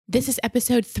This is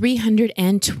episode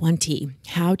 320,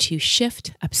 How to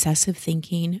Shift Obsessive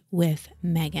Thinking with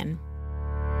Megan.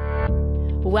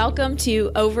 Welcome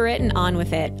to Over It and On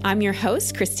With It. I'm your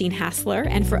host, Christine Hassler,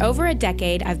 and for over a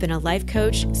decade, I've been a life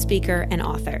coach, speaker, and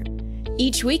author.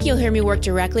 Each week, you'll hear me work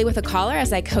directly with a caller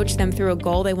as I coach them through a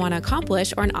goal they want to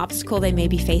accomplish or an obstacle they may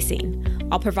be facing.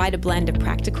 I'll provide a blend of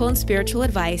practical and spiritual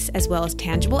advice, as well as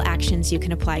tangible actions you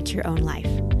can apply to your own life.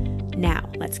 Now,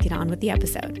 let's get on with the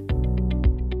episode.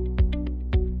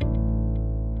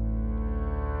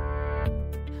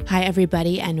 Hi,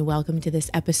 everybody, and welcome to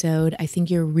this episode. I think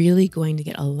you're really going to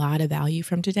get a lot of value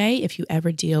from today if you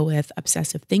ever deal with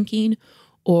obsessive thinking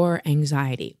or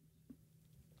anxiety.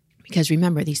 Because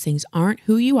remember, these things aren't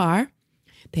who you are.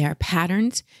 They are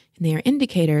patterns, and they are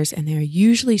indicators, and they are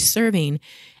usually serving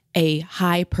a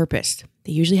high purpose.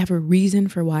 They usually have a reason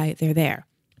for why they're there.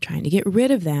 Trying to get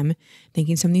rid of them,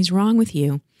 thinking something's wrong with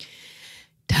you,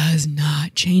 does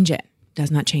not change it.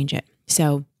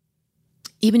 So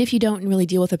even if you don't really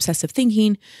deal with obsessive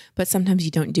thinking, but sometimes you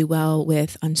don't do well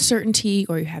with uncertainty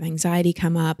or you have anxiety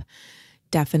come up,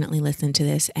 definitely listen to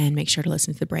this and make sure to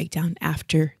listen to the breakdown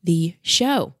after the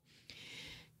show.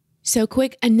 So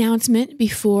quick announcement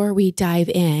before we dive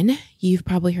in. You've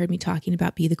probably heard me talking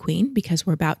about Be the Queen because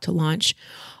we're about to launch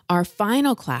our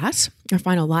final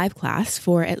live class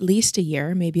for at least a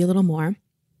year, maybe a little more.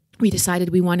 We decided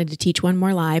we wanted to teach one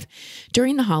more live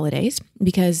during the holidays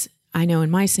because I know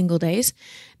in my single days,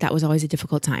 that was always a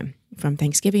difficult time from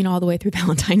Thanksgiving all the way through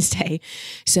Valentine's Day.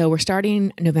 So we're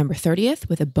starting November 30th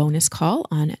with a bonus call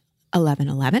on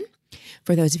 11/11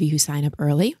 for those of you who sign up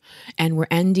early. And we're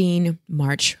ending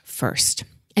March 1st.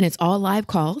 And it's all live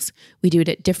calls. We do it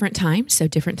at different times, so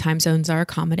different time zones are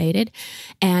accommodated.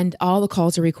 And all the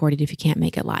calls are recorded if you can't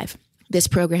make it live. This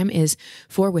program is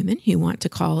for women who want to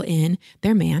call in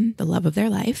their man, the love of their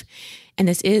life. And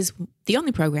this is the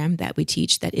only program that we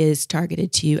teach that is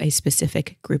targeted to a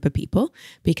specific group of people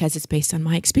because it's based on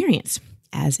my experience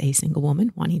as a single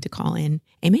woman wanting to call in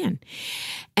a man.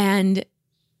 And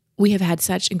we have had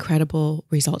such incredible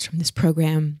results from this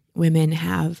program. Women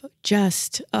have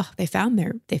just, they found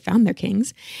their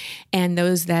kings. And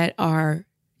those that are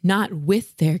not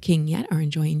with their king yet are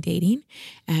enjoying dating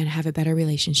and have a better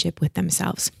relationship with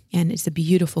themselves. And it's a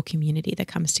beautiful community that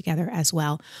comes together as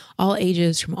well, all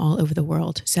ages from all over the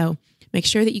world. So make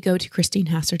sure that you go to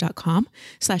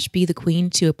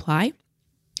christinehassler.com/bethequeen to apply.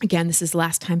 Again, this is the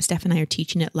last time Steph and I are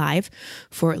teaching it live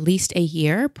for at least a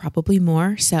year, probably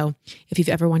more. So if you've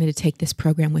ever wanted to take this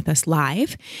program with us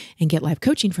live and get live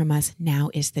coaching from us,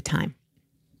 now is the time.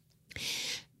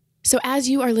 So as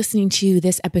you are listening to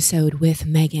this episode with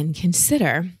Megan,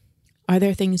 consider, are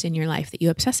there things in your life that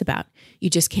you obsess about? You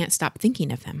just can't stop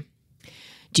thinking of them.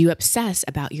 Do you obsess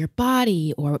about your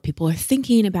body or what people are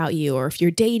thinking about you? Or if you're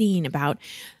dating, about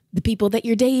the people that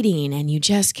you're dating and you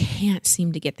just can't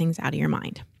seem to get things out of your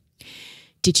mind?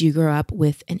 Did you grow up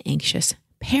with an anxious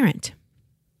parent?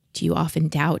 Do you often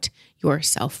doubt your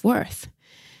self-worth?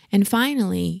 And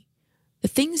finally, the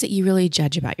things that you really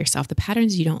judge about yourself, the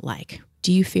patterns you don't like,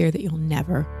 do you fear that you'll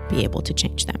never be able to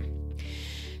change them?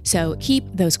 So keep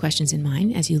those questions in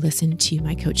mind as you listen to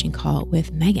my coaching call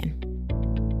with Megan.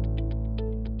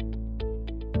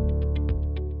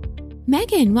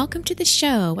 Megan, welcome to the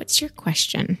show. What's your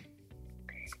question?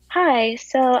 Hi.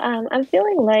 So I'm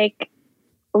feeling like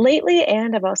lately,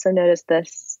 and I've also noticed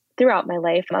this throughout my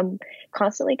life, I'm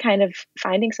constantly kind of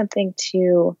finding something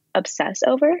to obsess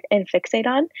over and fixate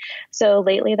on. So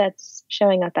lately that's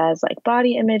showing up as like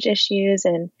body image issues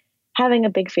and having a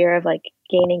big fear of like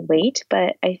gaining weight.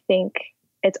 But I think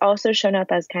it's also shown up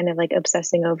as kind of like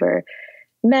obsessing over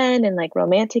men and like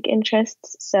romantic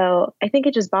interests. So I think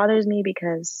it just bothers me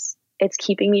because it's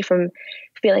keeping me from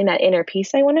feeling that inner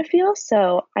peace I want to feel.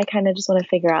 So I kind of just want to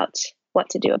figure out what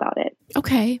to do about it.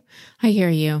 Okay. I hear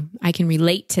you. I can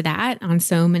relate to that on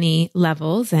so many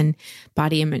levels. And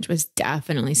body image was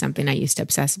definitely something I used to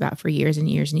obsess about for years and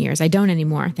years and years. I don't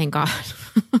anymore, thank God.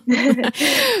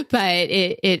 But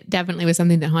it definitely was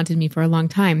something that haunted me for a long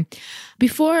time.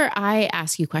 Before I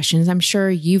ask you questions, I'm sure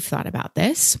you've thought about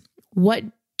this. What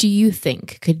do you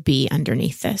think could be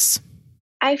underneath this?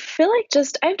 I feel like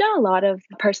I've done a lot of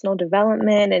personal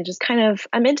development and just kind of,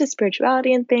 I'm into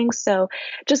spirituality and things. So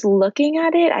just looking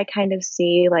at it, I kind of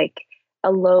see like a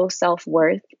low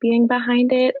self-worth being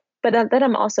behind it. But then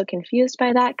I'm also confused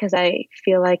by that because I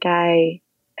feel like I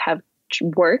have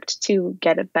worked to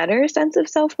get a better sense of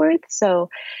self-worth. So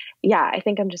yeah, I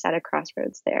think I'm just at a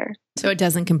crossroads there. So it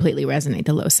doesn't completely resonate,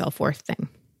 the low self-worth thing.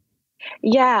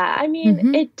 Yeah, I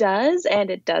mean, it does and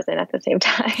it doesn't at the same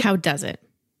time. How does it?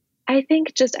 I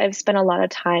think just I've spent a lot of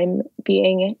time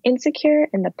being insecure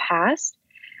in the past.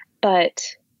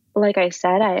 But like I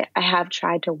said, I have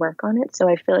tried to work on it. So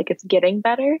I feel like it's getting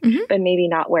better, but maybe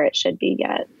not where it should be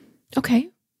yet. Okay.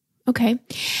 Okay.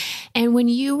 And when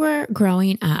you were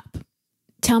growing up,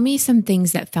 tell me some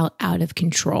things that felt out of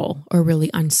control or really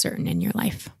uncertain in your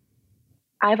life.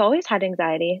 I've always had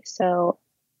anxiety. So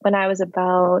when I was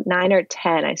about 9 or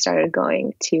 10, I started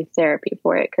going to therapy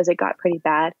for it because it got pretty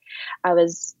bad. I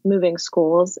was moving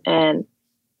schools and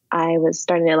I was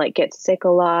starting to like get sick a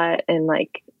lot and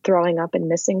like throwing up and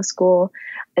missing school.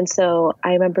 And so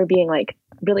I remember being like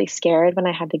really scared when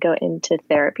I had to go into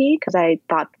therapy because I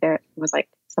thought there was like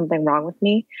something wrong with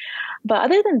me. But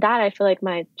other than that, I feel like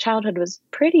my childhood was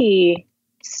pretty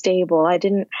stable. I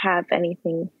didn't have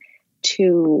anything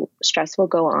too stressful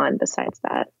go on besides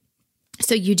that.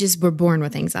 So you just were born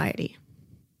with anxiety?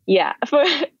 Yeah,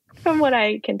 from what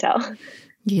I can tell.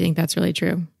 Do you think that's really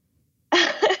true?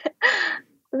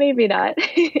 Maybe not.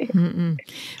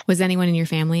 Was anyone in your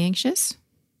family anxious?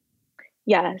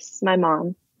 Yes, my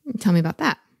mom. Tell me about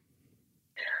that.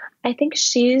 I think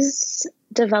she's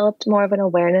developed more of an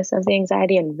awareness of the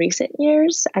anxiety in recent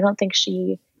years. I don't think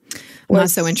she I'm not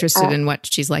so interested in what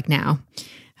she's like now.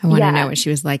 I want to know what she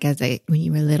was like when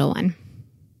you were a little one.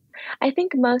 I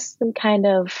think mostly kind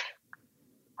of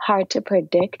hard to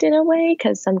predict in a way,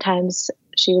 because sometimes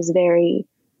she was very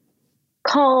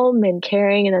calm and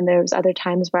caring. And then there was other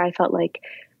times where I felt like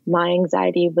my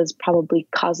anxiety was probably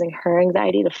causing her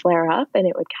anxiety to flare up and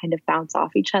it would kind of bounce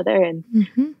off each other.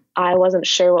 And I wasn't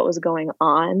sure what was going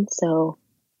on. So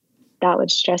that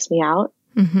would stress me out.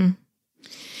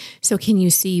 So can you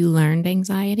see you learned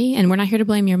anxiety? And we're not here to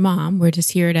blame your mom. We're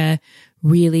just here to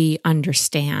really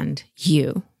understand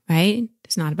you, right?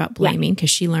 It's not about blaming because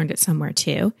she learned it somewhere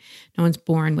too. No one's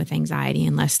born with anxiety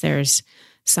unless there's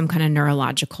some kind of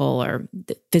neurological or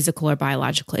physical or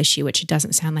biological issue, which it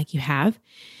doesn't sound like you have.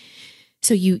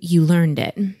 So you learned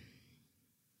it.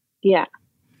 Yeah.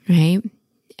 Right.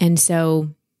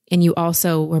 And you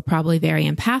also were probably very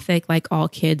empathic, like all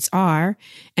kids are.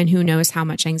 And who knows how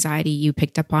much anxiety you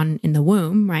picked up on in the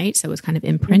womb, right? So it was kind of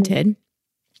imprinted.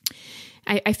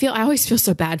 I always feel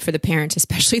so bad for the parents,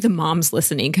 especially the moms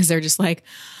listening, because they're just like,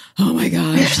 oh my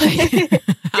gosh, like,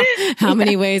 how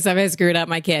many ways have I screwed up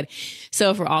my kid?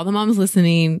 So for all the moms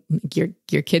listening,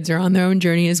 your kids are on their own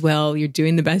journey as well. You're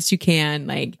doing the best you can.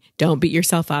 Like, don't beat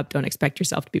yourself up. Don't expect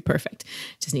yourself to be perfect.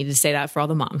 Just needed to say that for all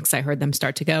the moms, because I heard them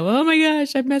start to go, oh my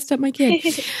gosh, I've messed up my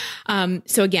kid.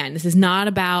 So again, this is not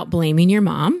about blaming your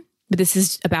mom, but this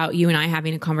is about you and I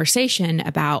having a conversation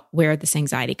about where this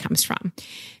anxiety comes from.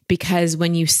 Because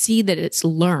when you see that it's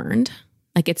learned,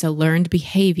 like it's a learned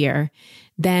behavior,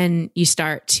 then you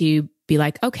start to be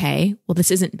like, okay, well,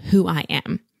 this isn't who I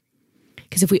am.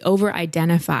 Because if we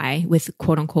over-identify with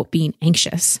quote unquote being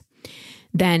anxious,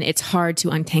 then it's hard to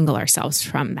untangle ourselves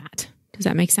from that. Does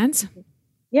that make sense?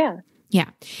 Yeah.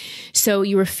 Yeah. So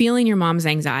you were feeling your mom's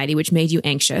anxiety, which made you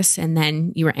anxious. And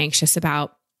then you were anxious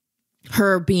about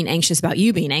her being anxious about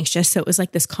you being anxious. So it was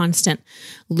like this constant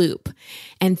loop,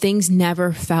 and things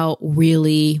never felt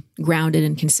really grounded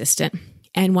and consistent.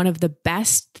 And one of the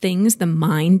best things the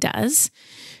mind does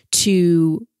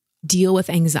to deal with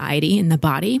anxiety in the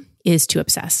body is to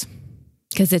obsess,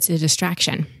 because it's a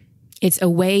distraction. It's a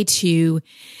way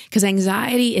because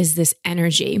anxiety is this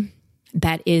energy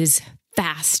that is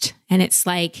fast, and it's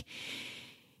like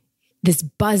this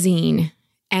buzzing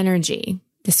energy,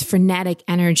 this frenetic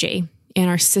energy in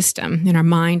our system, in our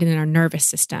mind and in our nervous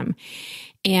system.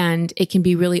 And it can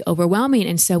be really overwhelming.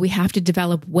 And so we have to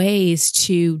develop ways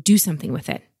to do something with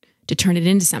it, to turn it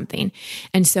into something.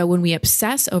 And so when we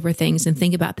obsess over things and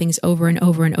think about things over and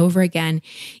over and over again,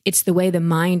 it's the way the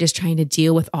mind is trying to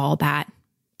deal with all that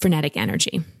frenetic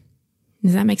energy.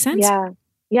 Does that make sense? Yeah.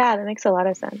 Yeah, that makes a lot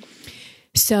of sense.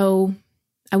 So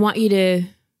I want you to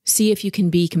see if you can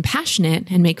be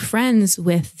compassionate and make friends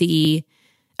with the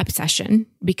obsession,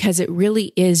 because it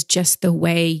really is just the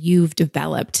way you've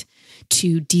developed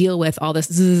to deal with all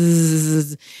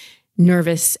this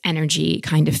nervous energy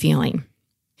kind of feeling.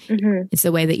 It's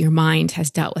the way that your mind has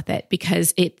dealt with it,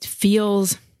 because it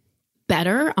feels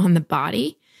better on the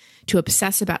body to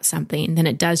obsess about something than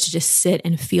it does to just sit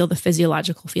and feel the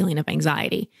physiological feeling of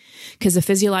anxiety, because the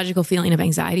physiological feeling of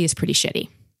anxiety is pretty shitty.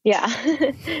 Yeah.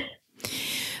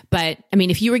 But I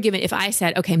mean, if I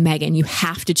said, okay, Megan, you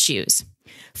have to choose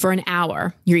for an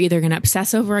hour, you're either going to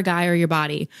obsess over a guy or your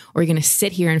body, or you're going to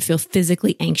sit here and feel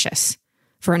physically anxious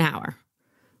for an hour.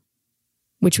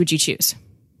 Which would you choose?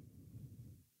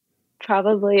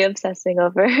 Probably obsessing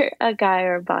over a guy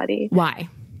or a body. Why?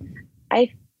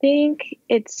 I think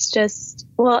it's just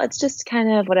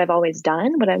kind of what I've always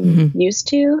done, what I'm used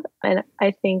to. And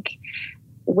I think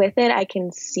with it, I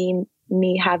can see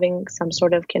me having some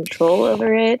sort of control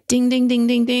over it. Ding, ding, ding,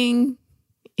 ding, ding.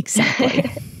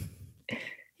 Exactly.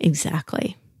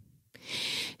 Exactly.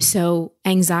 So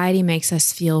anxiety makes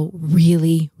us feel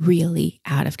really, really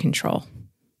out of control.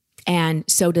 And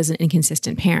so does an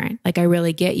inconsistent parent. Like, I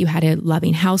really get you had a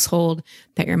loving household,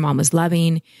 that your mom was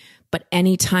loving, but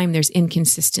anytime there's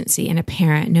inconsistency in a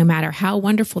parent, no matter how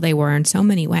wonderful they were in so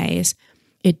many ways,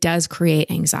 it does create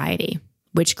anxiety,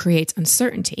 which creates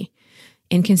uncertainty.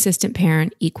 Inconsistent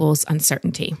parent equals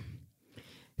uncertainty.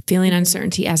 Feeling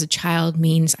uncertainty as a child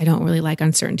means I don't really like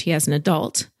uncertainty as an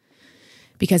adult,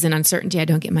 because in uncertainty, I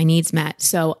don't get my needs met.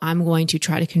 So I'm going to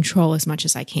try to control as much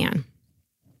as I can.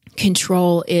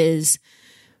 Control is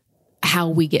how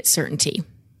we get certainty.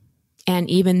 And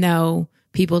even though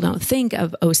people don't think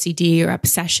of OCD or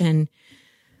obsession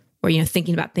or,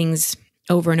 thinking about things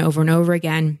over and over and over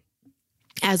again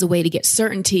as a way to get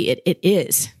certainty, it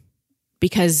is,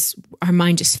 because our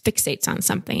mind just fixates on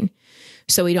something.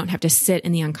 So we don't have to sit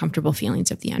in the uncomfortable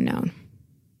feelings of the unknown.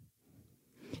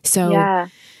 So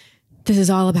This is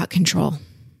all about control.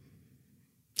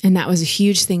 And that was a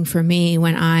huge thing for me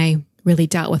when I really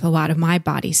dealt with a lot of my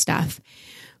body stuff,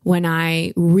 when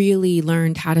I really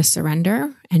learned how to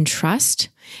surrender and trust.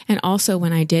 And also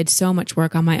when I did so much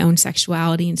work on my own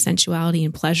sexuality and sensuality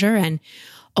and pleasure and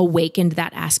awakened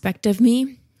that aspect of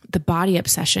me, the body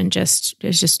obsession is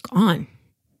just gone.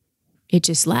 It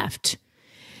just left.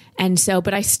 And so,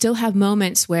 but I still have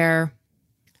moments where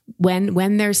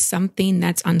when there's something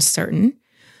that's uncertain,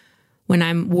 when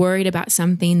I'm worried about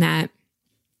something that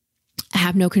I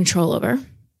have no control over,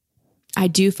 I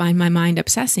do find my mind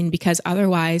obsessing, because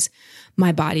otherwise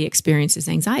my body experiences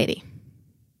anxiety.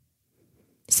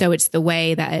 So it's the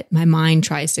way that my mind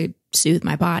tries to soothe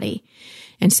my body.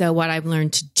 And so what I've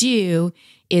learned to do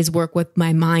is work with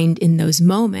my mind in those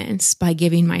moments by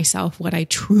giving myself what I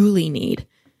truly need,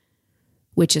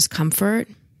 which is comfort,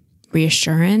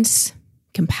 reassurance,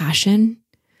 compassion,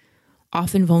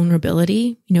 often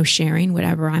vulnerability, sharing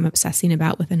whatever I'm obsessing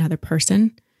about with another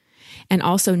person. And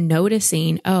also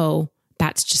noticing, oh,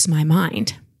 that's just my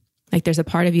mind. Like, there's a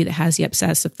part of you that has the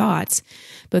obsessive thoughts,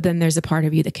 but then there's a part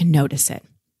of you that can notice it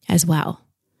as well.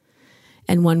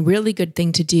 And one really good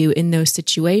thing to do in those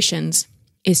situations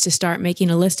is to start making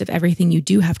a list of everything you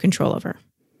do have control over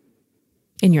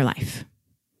in your life.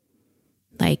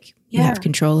 Like, you have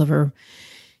control over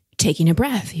taking a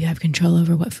breath. You have control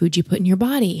over what food you put in your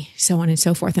body, so on and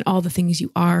so forth, and all the things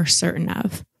you are certain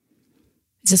of.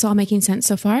 Is this all making sense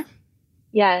so far?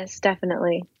 Yes,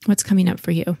 definitely. What's coming up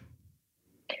for you?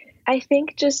 I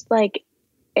think just like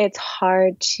it's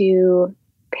hard to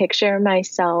picture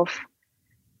myself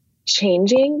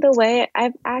changing the way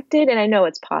I've acted. And I know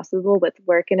it's possible with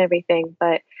work and everything,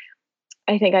 but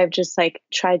I think I've just like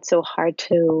tried so hard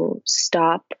to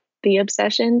stop the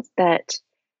obsessions that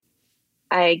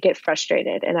I get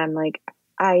frustrated, and I'm like,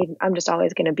 I'm just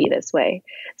always going to be this way.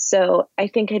 So I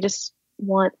think I just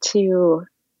want to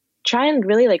try and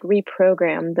really like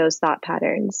reprogram those thought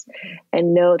patterns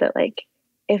and know that like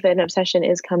if an obsession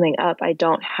is coming up, I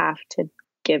don't have to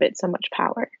give it so much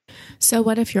power. So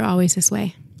what if you're always this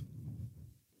way?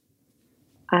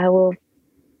 I will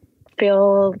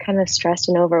feel kind of stressed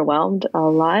and overwhelmed a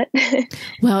lot.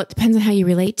 Well, it depends on how you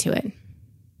relate to it.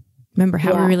 Remember,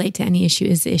 how we relate to any issue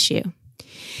is the issue.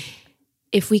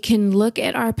 If we can look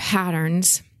at our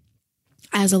patterns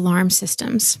as alarm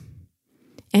systems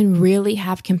and really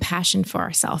have compassion for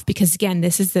ourselves, because again,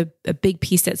 this is a big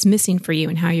piece that's missing for you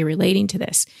and how you're relating to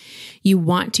this. You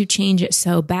want to change it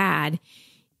so bad,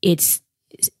 it's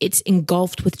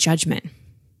engulfed with judgment.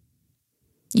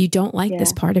 You don't like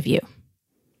this part of you.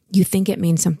 You think it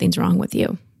means something's wrong with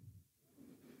you.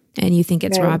 And you think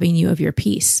it's robbing you of your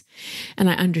peace. And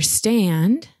I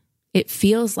understand it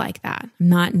feels like that. I'm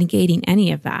not negating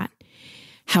any of that.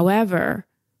 However,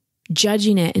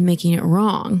 judging it and making it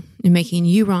wrong and making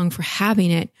you wrong for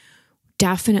having it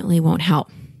definitely won't help.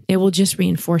 It will just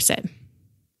reinforce it.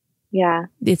 Yeah.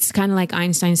 It's kind of like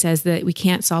Einstein says that we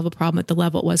can't solve a problem at the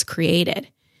level it was created.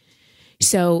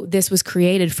 So this was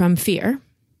created from fear,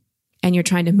 and you're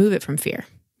trying to move it from fear.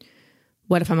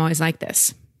 What if I'm always like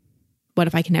this? What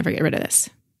if I can never get rid of this?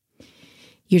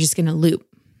 You're just going to loop.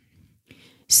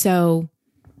 So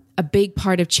a big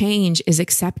part of change is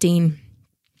accepting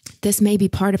this may be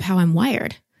part of how I'm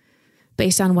wired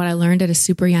based on what I learned at a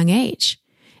super young age.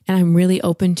 And I'm really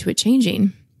open to it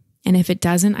changing. And if it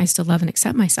doesn't, I still love and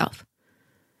accept myself.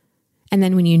 And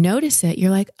then when you notice it, you're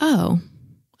like, oh,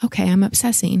 okay, I'm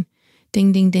obsessing.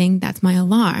 Ding, ding, ding. That's my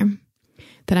alarm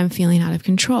that I'm feeling out of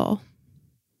control.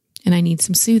 And I need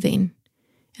some soothing.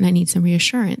 And I need some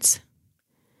reassurance.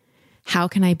 How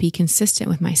can I be consistent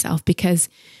with myself? Because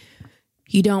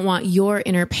You don't want your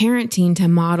inner parenting to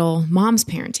model mom's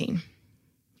parenting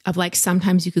of like,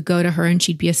 sometimes you could go to her and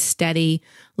she'd be a steady,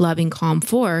 loving, calm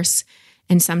force.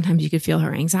 And sometimes you could feel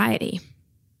her anxiety.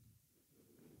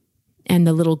 And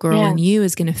the little girl in you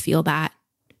is going to feel that,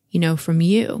 from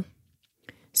you.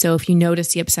 So if you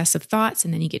notice the obsessive thoughts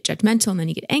and then you get judgmental and then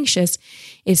you get anxious,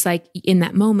 it's like in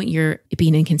that moment, you're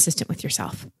being inconsistent with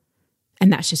yourself.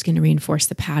 And that's just going to reinforce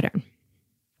the pattern.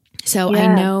 So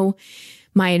I know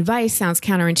my advice sounds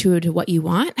counterintuitive to what you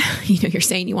want. You're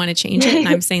saying you want to change it and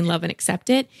I'm saying love and accept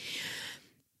it.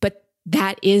 But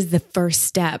that is the first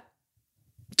step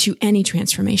to any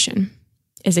transformation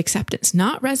is acceptance,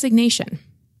 not resignation,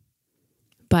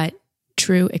 but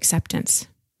true acceptance.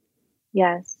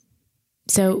 Yes.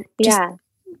 So just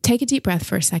take a deep breath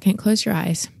for a second, close your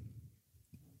eyes.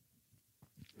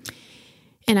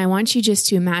 And I want you just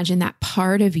to imagine that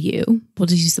part of you, we'll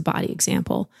just use the body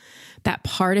example, that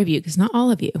part of you, because not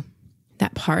all of you,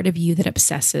 that part of you that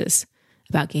obsesses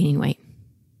about gaining weight.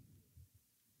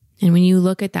 And when you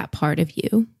look at that part of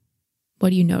you, what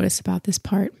do you notice about this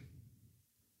part?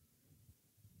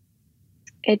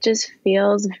 It just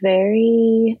feels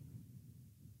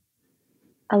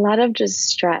a lot of just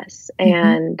stress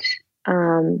and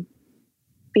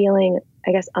feeling,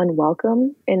 I guess,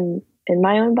 unwelcome in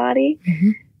my own body.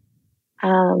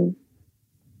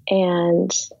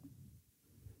 And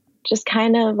just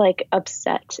kind of like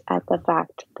upset at the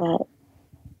fact that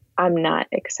I'm not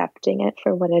accepting it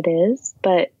for what it is.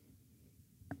 But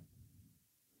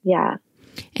yeah.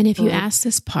 And if you ask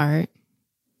this part,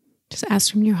 just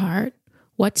ask from your heart,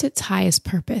 what's its highest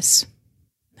purpose?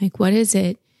 Like, what is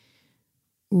it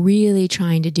really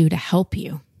trying to do to help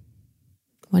you?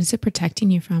 What is it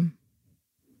protecting you from?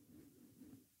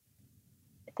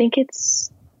 I think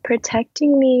it's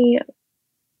protecting me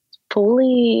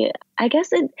fully. I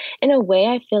guess in a way,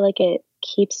 I feel like it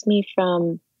keeps me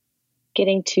from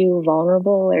getting too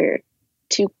vulnerable or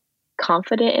too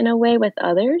confident in a way with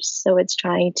others. So it's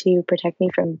trying to protect me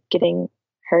from getting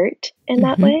hurt in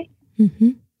that way.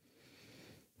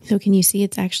 So can you see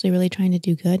it's actually really trying to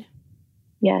do good?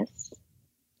 Yes.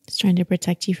 It's trying to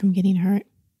protect you from getting hurt.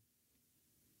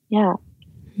 Yeah.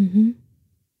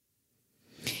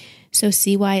 So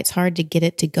see why it's hard to get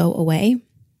it to go away?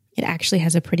 It actually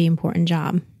has a pretty important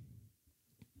job.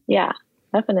 Yeah,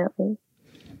 definitely.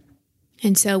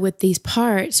 And so with these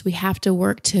parts, we have to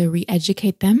work to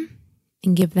re-educate them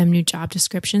and give them new job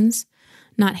descriptions,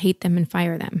 not hate them and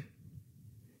fire them.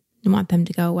 We want them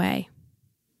to go away.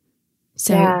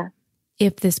 So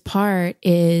if this part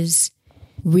is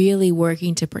really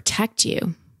working to protect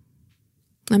you,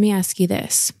 let me ask you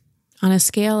this. On a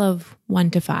scale of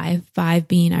 1 to 5, 5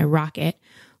 being I rock it,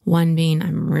 1 being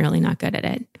I'm really not good at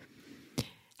it,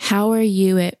 how are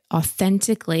you at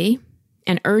authentically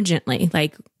and urgently,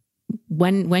 like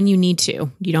when you need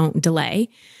to, you don't delay,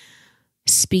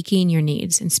 speaking your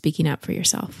needs and speaking up for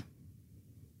yourself?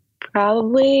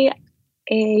 Probably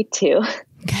a 2.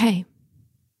 Okay.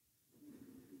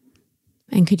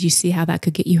 And could you see how that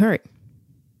could get you hurt?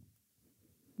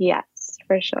 Yes,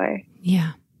 for sure.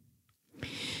 Yeah.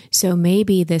 So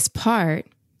maybe this part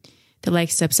that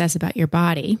likes to obsess about your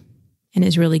body and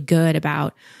is really good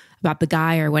about the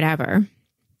guy or whatever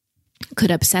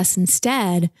could obsess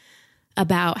instead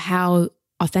about how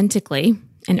authentically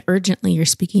and urgently you're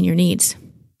speaking your needs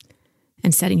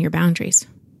and setting your boundaries.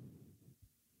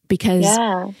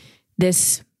 Because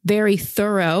this very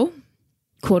thorough,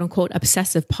 quote unquote,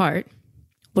 obsessive part,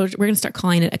 we're going to start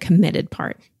calling it a committed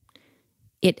part.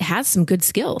 It has some good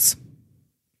skills.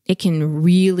 It can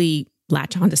really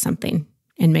latch onto something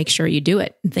and make sure you do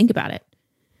it and think about it.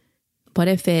 What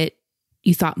if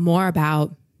you thought more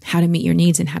about how to meet your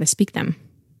needs and how to speak them?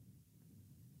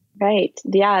 Right.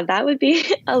 Yeah, that would be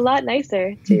a lot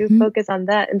nicer to focus on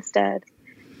that instead.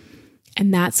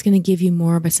 And that's going to give you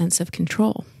more of a sense of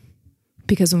control.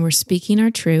 Because when we're speaking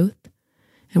our truth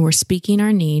and we're speaking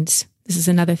our needs, this is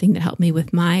another thing that helped me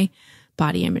with my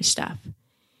body image stuff,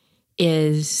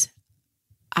 is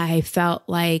I felt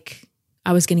like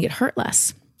I was going to get hurt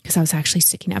less because I was actually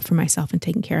sticking up for myself and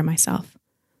taking care of myself.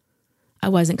 I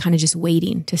wasn't kind of just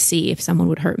waiting to see if someone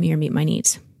would hurt me or meet my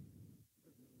needs.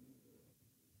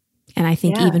 And I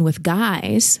think even with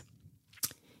guys,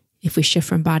 if we shift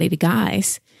from body to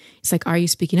guys, it's like, are you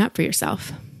speaking up for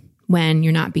yourself when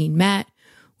you're not being met,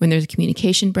 when there's a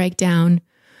communication breakdown,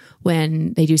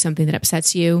 when they do something that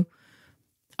upsets you?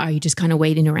 Are you just kind of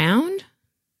waiting around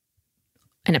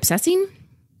and obsessing?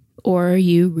 Or are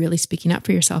you really speaking up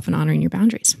for yourself and honoring your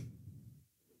boundaries?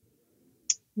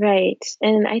 Right.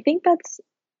 And I think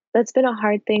that's been a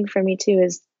hard thing for me too,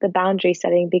 is the boundary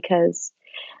setting, because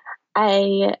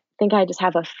I think I just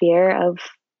have a fear of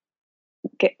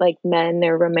like men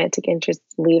or romantic interests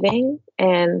leaving.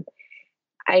 And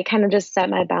I kind of just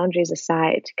set my boundaries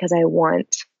aside because I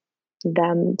want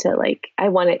them to I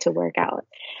want it to work out.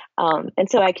 And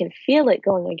so I can feel it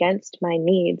going against my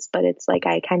needs, but it's like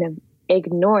I kind of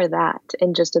ignore that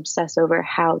and just obsess over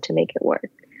how to make it work.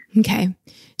 Okay.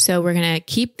 So we're going to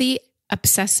keep the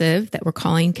obsessive that we're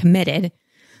calling committed,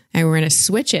 and we're going to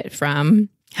switch it from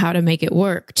how to make it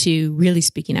work to really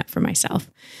speaking up for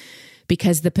myself.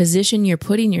 Because the position you're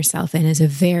putting yourself in is a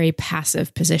very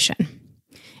passive position.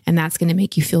 And that's going to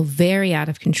make you feel very out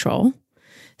of control.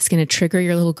 It's going to trigger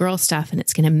your little girl stuff, and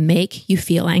it's going to make you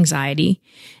feel anxiety.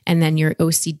 And then your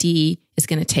OCD is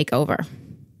going to take over.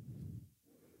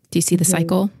 Do you see the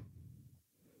cycle?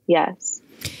 Yes.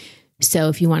 So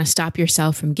if you want to stop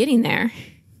yourself from getting there,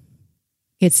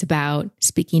 it's about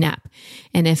speaking up.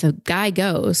 And if a guy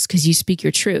goes because you speak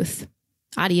your truth,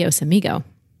 adios, amigo.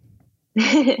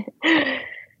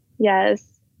 Yes.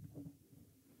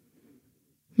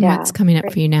 What's coming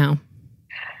up for you now?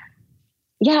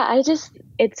 Yeah,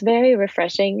 it's very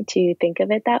refreshing to think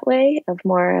of it that way, of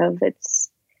more of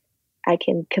I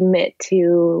can commit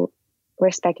to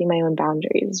respecting my own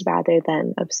boundaries rather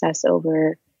than obsess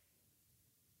over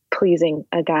pleasing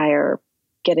a guy or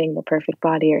getting the perfect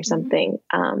body or something.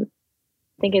 I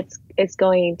think it's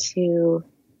going to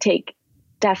take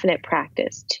definite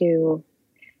practice to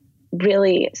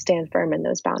really stand firm in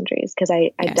those boundaries, because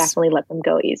I definitely let them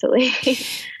go easily.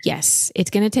 Yes, it's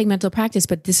going to take mental practice,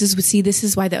 but this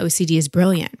is why the OCD is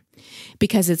brilliant,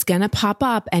 because it's going to pop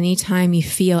up anytime you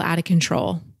feel out of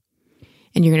control.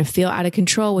 And you're going to feel out of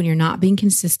control when you're not being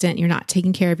consistent, you're not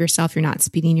taking care of yourself, you're not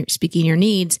speaking your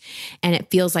needs, and it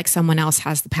feels like someone else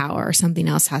has the power or something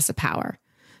else has the power.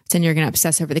 So then you're going to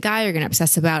obsess over the guy, you're going to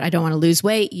obsess about, I don't want to lose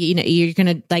weight. You're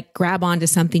going to grab onto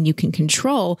something you can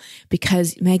control,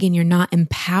 because Megan, you're not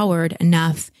empowered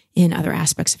enough in other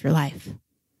aspects of your life.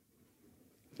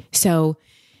 So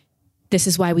this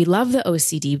is why we love the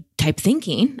OCD type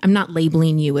thinking. I'm not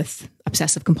labeling you with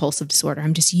obsessive compulsive disorder.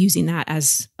 I'm just using that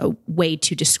as a way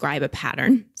to describe a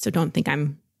pattern. So don't think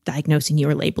I'm diagnosing you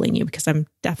or labeling you, because I'm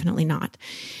definitely not.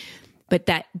 But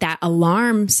that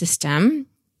alarm system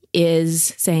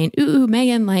is saying, ooh,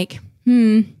 Megan,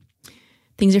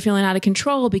 things are feeling out of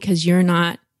control because you're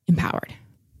not empowered.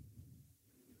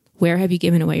 Where have you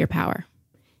given away your power?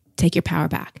 Take your power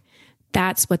back.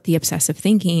 That's what the obsessive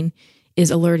thinking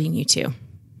is alerting you to.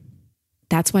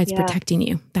 That's why it's protecting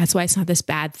you. That's why it's not this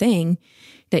bad thing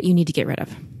that you need to get rid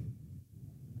of.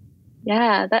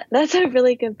 Yeah, that's a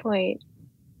really good point.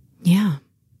 Yeah.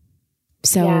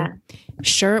 So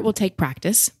sure, it will take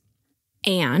practice.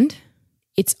 And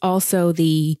it's also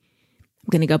I'm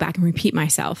going to go back and repeat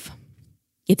myself.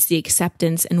 It's the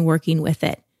acceptance and working with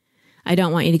it. I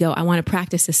don't want you to go, I want to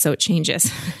practice this so it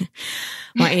changes.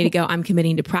 I want you to go, I'm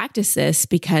committing to practice this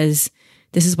because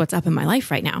this is what's up in my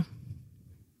life right now.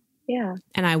 Yeah.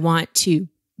 And I want to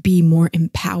be more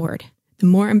empowered. The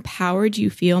more empowered you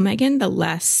feel, Megan, the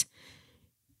less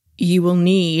you will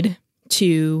need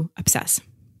to obsess.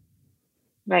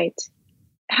 Right.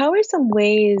 How are some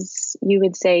ways you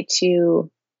would say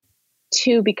to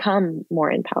become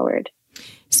more empowered?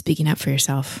 Speaking up for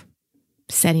yourself,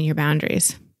 setting your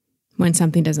boundaries. When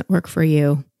something doesn't work for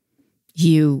you,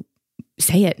 you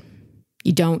say it.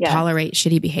 You don't tolerate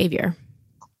shitty behavior.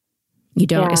 You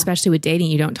don't, especially with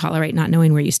dating, you don't tolerate not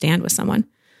knowing where you stand with someone,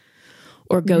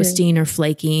 or ghosting or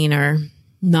flaking or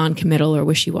non-committal or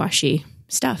wishy-washy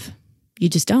stuff. You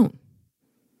just don't.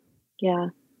 Yeah.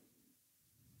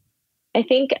 I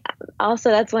think also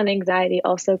that's when anxiety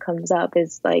also comes up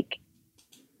I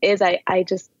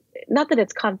just, not that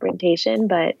it's confrontation,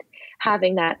 but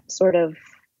having that sort of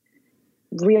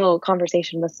real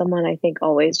conversation with someone, I think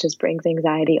always just brings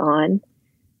anxiety on.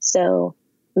 So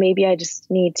maybe I just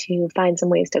need to find some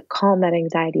ways to calm that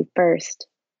anxiety first.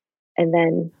 And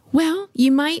then, well,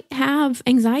 you might have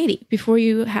anxiety before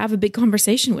you have a big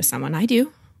conversation with someone. I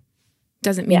do.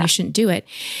 Doesn't mean you shouldn't do it.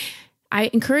 I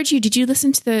encourage you. Did you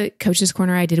listen to the Coach's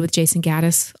Corner I did with Jason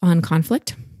Gaddis on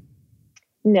conflict?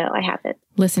 No, I haven't.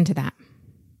 Listen to that.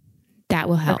 That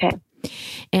will help. Okay.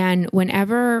 And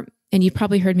and you've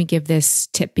probably heard me give this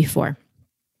tip before.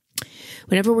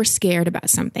 Whenever we're scared about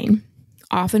something,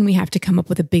 often we have to come up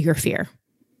with a bigger fear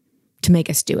to make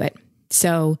us do it.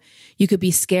 So you could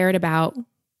be scared about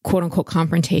quote unquote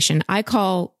confrontation. I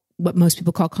call what most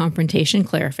people call confrontation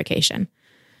clarification.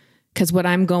 Because what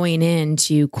I'm going in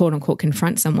to quote unquote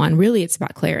confront someone, really it's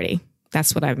about clarity.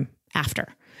 That's what I'm after.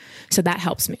 So that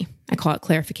helps me. I call it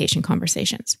clarification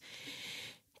conversations.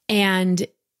 And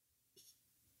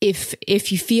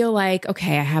if you feel like,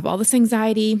 okay, I have all this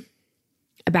anxiety,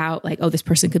 about like, oh, this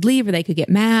person could leave or they could get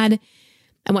mad.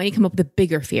 I want you to come up with a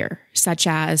bigger fear, such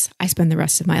as I spend the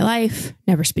rest of my life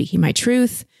never speaking my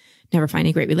truth, never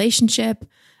finding a great relationship,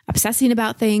 obsessing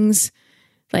about things.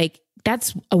 Like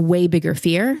that's a way bigger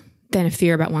fear than a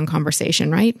fear about one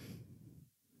conversation, right?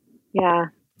 Yeah.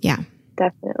 Yeah.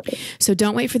 Definitely. So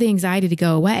don't wait for the anxiety to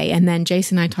go away. And then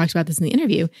Jason and I talked about this in the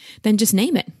interview. Then just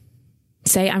name it.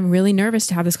 Say, I'm really nervous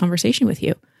to have this conversation with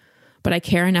you, but I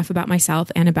care enough about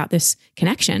myself and about this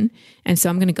connection. And so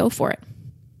I'm going to go for it.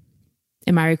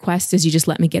 And my request is you just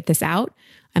let me get this out.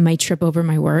 I might trip over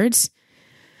my words,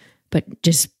 but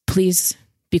just please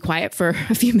be quiet for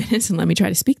a few minutes and let me try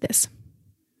to speak this.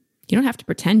 You don't have to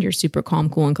pretend you're super calm,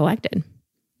 cool, and collected.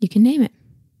 You can name it.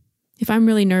 If I'm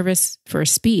really nervous for a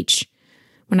speech,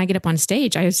 when I get up on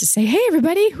stage, I just say, hey,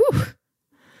 everybody. Whew.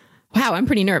 Wow, I'm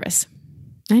pretty nervous.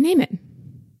 I name it.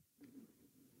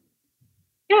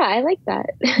 Yeah, I like that.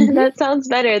 That sounds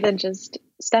better than just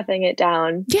stuffing it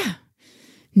down. Yeah.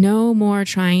 No more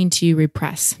trying to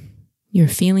repress. Your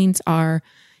feelings are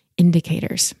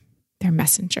indicators. They're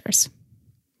messengers.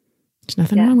 There's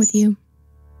nothing wrong with you.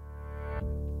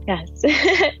 Yes.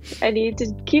 I need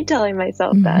to keep telling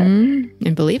myself that.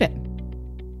 And believe it.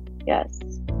 Yes.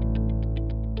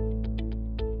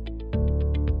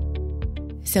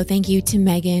 So thank you to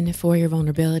Megan for your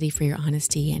vulnerability, for your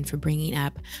honesty, and for bringing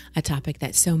up a topic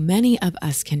that so many of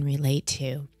us can relate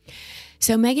to.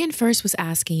 So Megan first was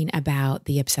asking about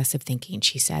the obsessive thinking.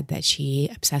 She said that she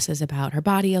obsesses about her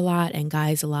body a lot and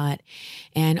guys a lot.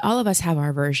 And all of us have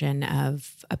our version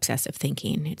of obsessive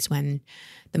thinking. It's when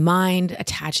the mind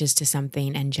attaches to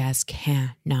something and just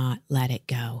cannot let it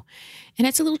go. And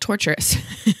it's a little torturous,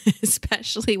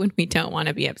 especially when we don't want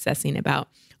to be obsessing about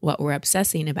what we're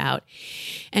obsessing about.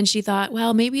 And she thought,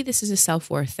 well, maybe this is a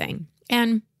self-worth thing.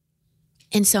 And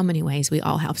in so many ways, we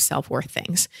all have self-worth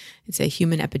things. It's a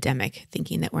human epidemic,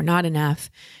 thinking that we're not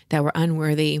enough, that we're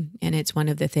unworthy. And it's one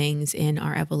of the things in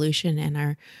our evolution and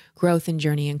our growth and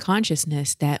journey in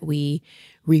consciousness that we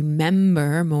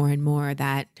remember more and more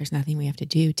that there's nothing we have to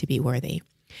do to be worthy.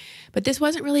 But this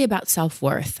wasn't really about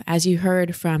self-worth. As you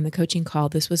heard from the coaching call,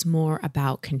 this was more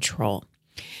about control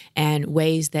and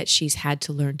ways that she's had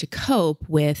to learn to cope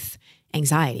with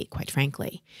anxiety, quite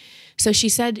frankly. So she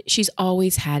said she's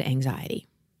always had anxiety.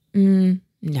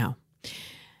 No.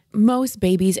 Most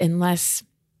babies, unless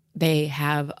they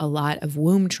have a lot of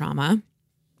womb trauma,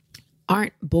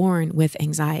 aren't born with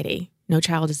anxiety. No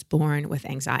child is born with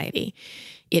anxiety.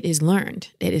 It is learned.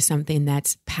 It is something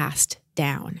that's passed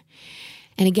down.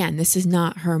 And again, this is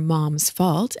not her mom's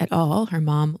fault at all. Her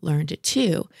mom learned it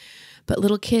too. But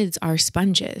little kids are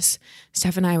sponges.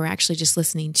 Steph and I were actually just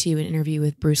listening to an interview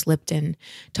with Bruce Lipton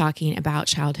talking about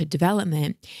childhood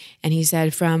development. And he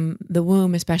said from the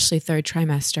womb, especially third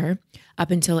trimester,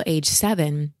 up until age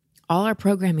 7, all our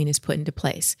programming is put into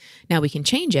place. Now we can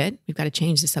change it. We've got to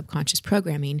change the subconscious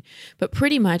programming, but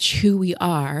pretty much who we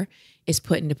are is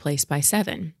put into place by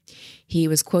 7. He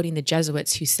was quoting the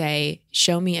Jesuits who say,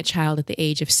 show me a child at the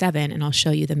age of 7 and I'll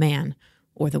show you the man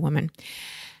or the woman.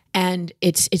 And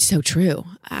it's so true.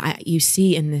 You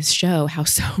see in this show how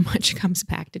so much comes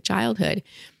back to childhood.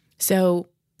 So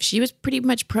she was pretty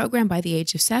much programmed by the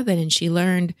age of 7, and she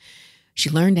learned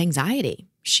anxiety.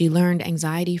 She learned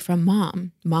anxiety from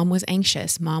mom. Mom was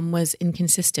anxious. Mom was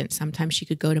inconsistent. Sometimes she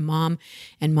could go to mom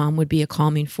and mom would be a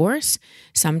calming force.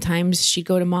 Sometimes she'd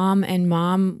go to mom and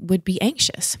mom would be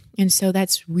anxious. And so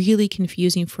that's really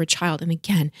confusing for a child. And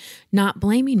again, not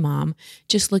blaming mom,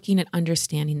 just looking at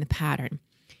understanding the pattern.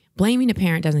 Blaming a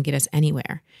parent doesn't get us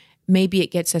anywhere. Maybe it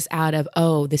gets us out of,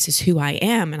 oh, this is who I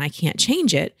am and I can't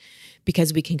change it,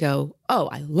 because we can go, oh,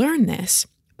 I learned this,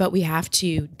 but we have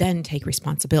to then take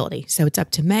responsibility. So it's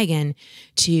up to Megan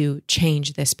to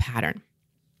change this pattern.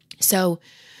 So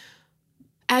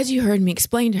as you heard me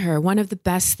explain to her, one of the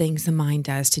best things the mind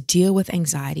does to deal with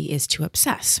anxiety is to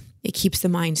obsess. It keeps the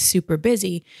mind super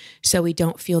busy so we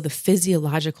don't feel the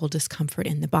physiological discomfort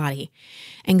in the body.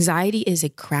 Anxiety is a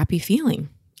crappy feeling.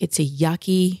 It's a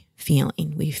yucky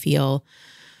feeling. We feel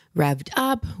revved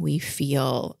up. We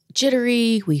feel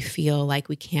jittery. We feel like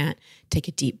we can't take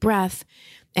a deep breath.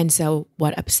 And so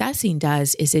what obsessing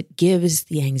does is it gives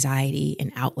the anxiety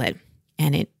an outlet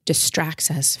and it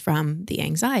distracts us from the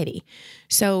anxiety.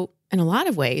 So in a lot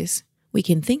of ways, we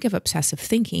can think of obsessive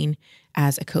thinking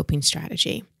as a coping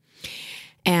strategy.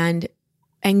 And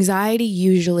anxiety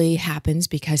usually happens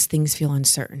because things feel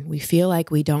uncertain. We feel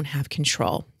like we don't have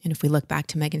control. And if we look back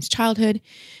to Megan's childhood,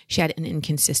 she had an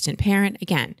inconsistent parent.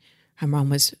 Again, her mom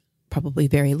was probably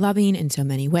very loving in so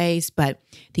many ways, but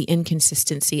the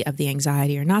inconsistency of the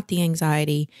anxiety or not the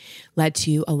anxiety led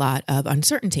to a lot of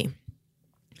uncertainty.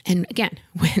 And again,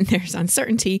 when there's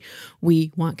uncertainty,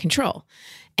 we want control.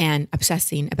 And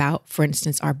obsessing about, for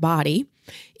instance, our body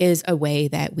is a way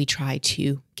that we try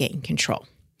to gain control.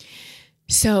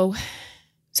 So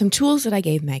some tools that I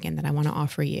gave Megan that I want to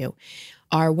offer you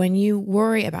are when you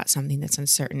worry about something that's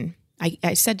uncertain.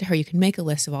 I said to her, you can make a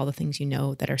list of all the things you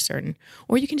know that are certain,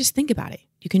 or you can just think about it.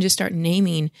 You can just start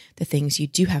naming the things you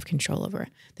do have control over,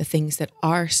 the things that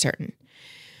are certain.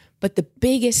 But the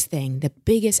biggest thing, the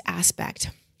biggest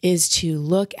aspect is to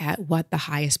look at what the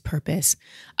highest purpose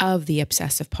of the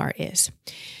obsessive part is.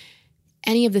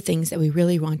 Any of the things that we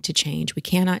really want to change, we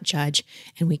cannot judge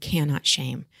and we cannot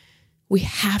shame. We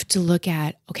have to look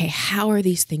at, okay, how are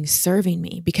these things serving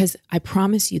me? Because I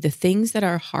promise you, the things that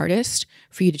are hardest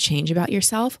for you to change about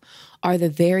yourself are the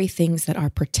very things that are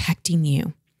protecting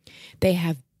you. They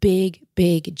have big,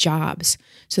 big jobs.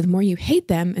 So the more you hate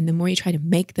them and the more you try to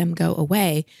make them go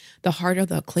away, the harder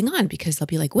they'll cling on, because they'll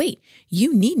be like, wait,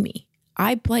 you need me.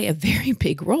 I play a very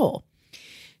big role.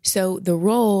 So the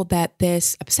role that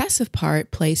this obsessive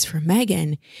part plays for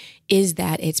Megan is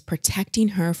that it's protecting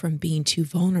her from being too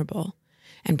vulnerable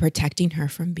and protecting her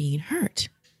from being hurt.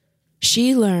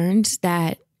 She learned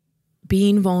that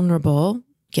being vulnerable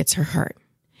gets her hurt.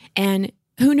 And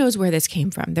who knows where this came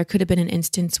from? There could have been an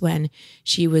instance when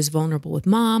she was vulnerable with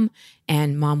mom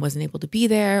and mom wasn't able to be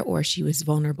there, or she was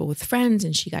vulnerable with friends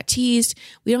and she got teased.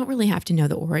 We don't really have to know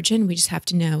the origin. We just have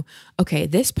to know, okay,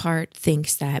 this part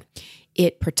thinks that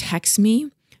it protects me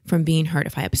from being hurt.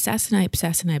 If I obsess and I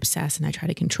obsess and I obsess and I try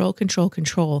to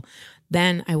control,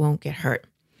 then I won't get hurt.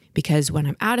 Because when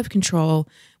I'm out of control,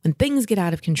 when things get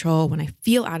out of control, when I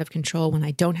feel out of control, when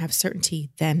I don't have certainty,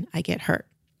 then I get hurt.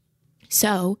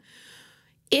 So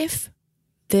if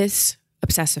this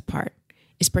obsessive part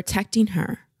is protecting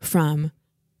her from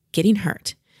getting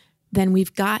hurt, then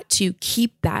we've got to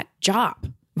keep that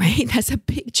job, right? That's a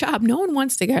big job. No one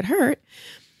wants to get hurt,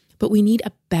 but we need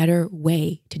a better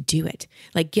way to do it.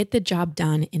 Like, get the job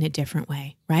done in a different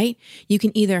way, right? You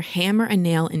can either hammer a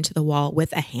nail into the wall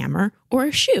with a hammer or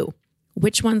a shoe.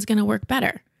 Which one's going to work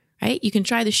better, right? You can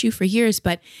try the shoe for years,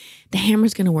 but the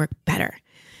hammer's going to work better.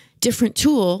 Different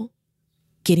tool,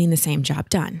 getting the same job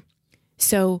done.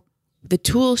 So the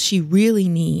tool she really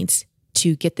needs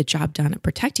to get the job done at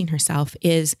protecting herself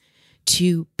is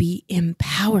to be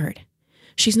empowered.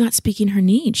 She's not speaking her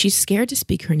needs. She's scared to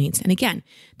speak her needs. And again,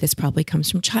 this probably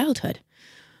comes from childhood.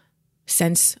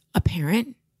 Since a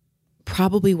parent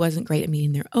probably wasn't great at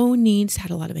meeting their own needs,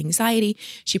 had a lot of anxiety,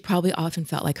 she probably often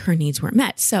felt like her needs weren't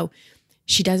met. So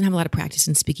she doesn't have a lot of practice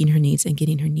in speaking her needs and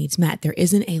getting her needs met. There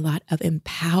isn't a lot of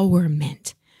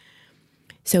empowerment.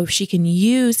 So if she can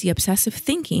use the obsessive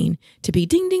thinking to be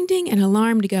ding, ding, ding, an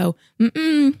alarm to go,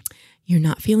 you're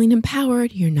not feeling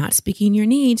empowered, you're not speaking your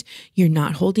needs, you're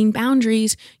not holding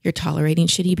boundaries, you're tolerating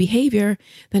shitty behavior,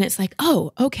 then it's like,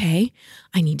 oh, okay,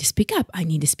 I need to speak up. I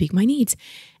need to speak my needs.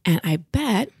 And I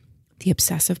bet the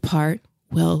obsessive part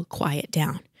will quiet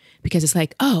down because it's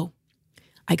like, oh,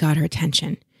 I got her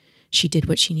attention. She did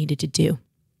what she needed to do.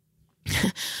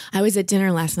 I was at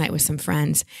dinner last night with some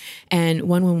friends, and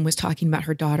one woman was talking about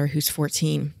her daughter who's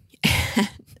 14.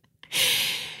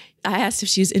 I asked if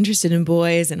she was interested in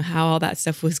boys and how all that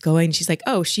stuff was going. She's like,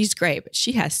 oh, she's great, but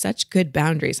she has such good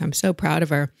boundaries. I'm so proud of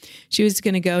her. She was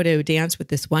going to go to a dance with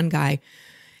this one guy.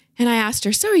 And I asked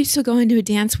her, so are you still going to a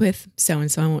dance with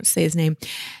so-and-so? I won't say his name.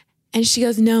 And she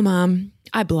goes, no, Mom,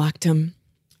 I blocked him.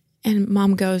 And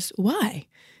Mom goes, why?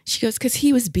 She goes, because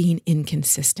he was being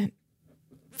inconsistent.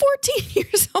 14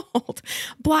 years old,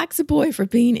 blocks a boy for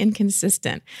being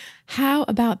inconsistent. How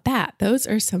about that? Those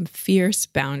are some fierce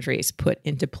boundaries put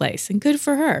into place, and good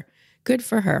for her. Good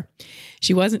for her.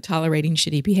 She wasn't tolerating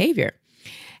shitty behavior.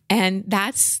 And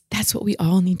that's what we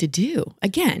all need to do.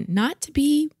 Again, not to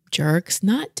be jerks,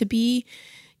 not to be,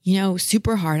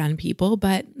 super hard on people,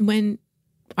 but when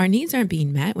our needs aren't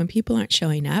being met, when people aren't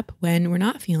showing up, when we're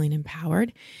not feeling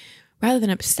empowered, rather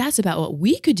than obsess about what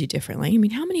we could do differently. I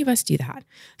mean, how many of us do that?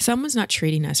 Someone's not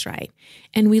treating us right.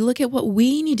 And we look at what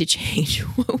we need to change,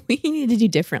 what we need to do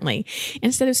differently,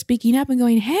 instead of speaking up and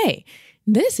going, hey,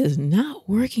 this is not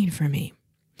working for me.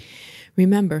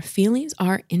 Remember, feelings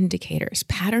are indicators.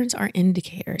 Patterns are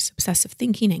indicators. Obsessive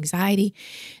thinking, anxiety,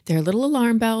 they're little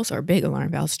alarm bells or big alarm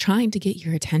bells trying to get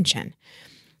your attention.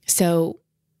 So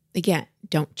again,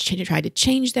 don't try to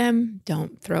change them.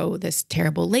 Don't throw this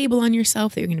terrible label on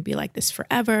yourself that you're going to be like this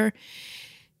forever.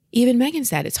 Even Megan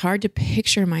said, it's hard to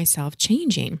picture myself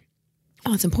changing.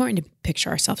 Well, it's important to picture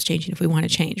ourselves changing if we want to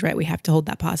change, right? We have to hold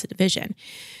that positive vision.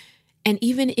 And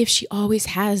even if she always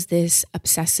has this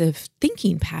obsessive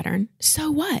thinking pattern,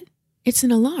 so what? It's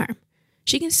an alarm.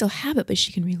 She can still have it, but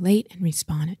she can relate and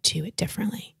respond to it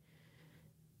differently.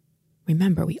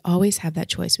 Remember, we always have that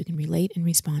choice. We can relate and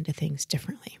respond to things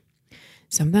differently.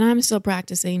 Something I'm still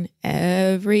practicing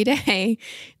every day,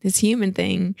 this human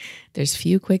thing. There's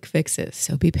few quick fixes,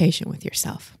 so be patient with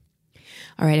yourself.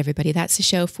 All right, everybody, that's the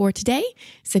show for today.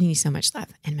 Sending you so much love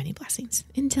and many blessings.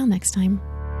 Until next time.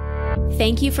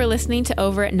 Thank you for listening to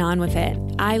Over It and On With It.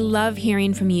 I love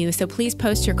hearing from you, so please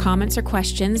post your comments or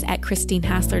questions at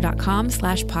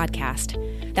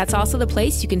christinehassler.com/podcast. That's also the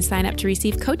place you can sign up to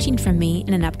receive coaching from me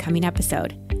in an upcoming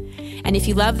episode. And if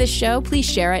you love this show, please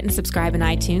share it and subscribe in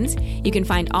iTunes. You can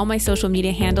find all my social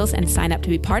media handles and sign up to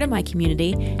be part of my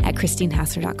community at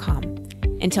christinehassler.com.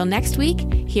 Until next week,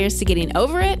 here's to getting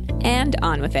over it and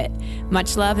on with it.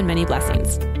 Much love and many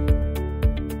blessings.